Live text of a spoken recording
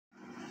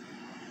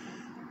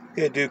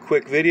Gonna do a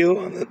quick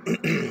video on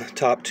the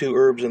top 2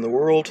 herbs in the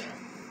world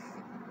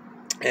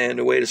and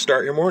a way to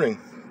start your morning.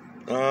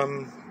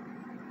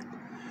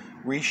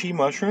 Reishi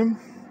mushroom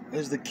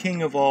is the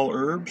king of all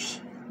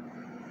herbs.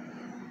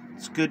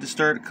 It's good to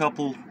start a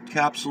couple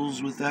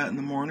capsules with that in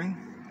the morning.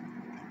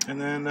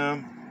 And then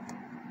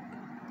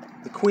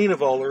the queen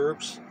of all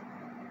herbs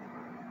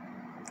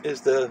is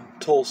the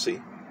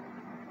Tulsi.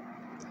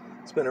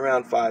 It's been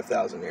around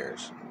 5,000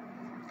 years.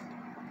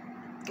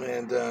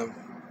 And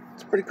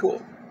it's pretty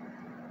cool.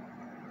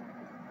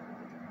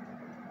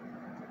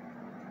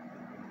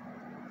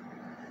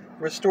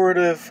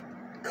 Restorative,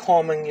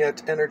 calming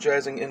yet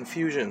energizing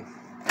infusion.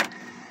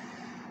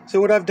 So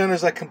what I've done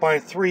is I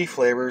combined 3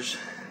 flavors,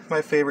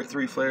 my favorite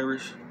 3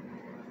 flavors.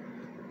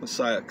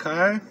 Messiah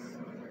Kai, a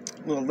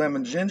little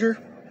lemon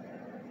ginger,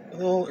 a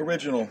little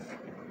original.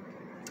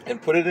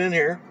 And put it in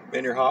here,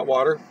 in your hot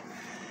water.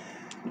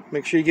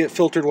 Make sure you get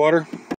filtered water.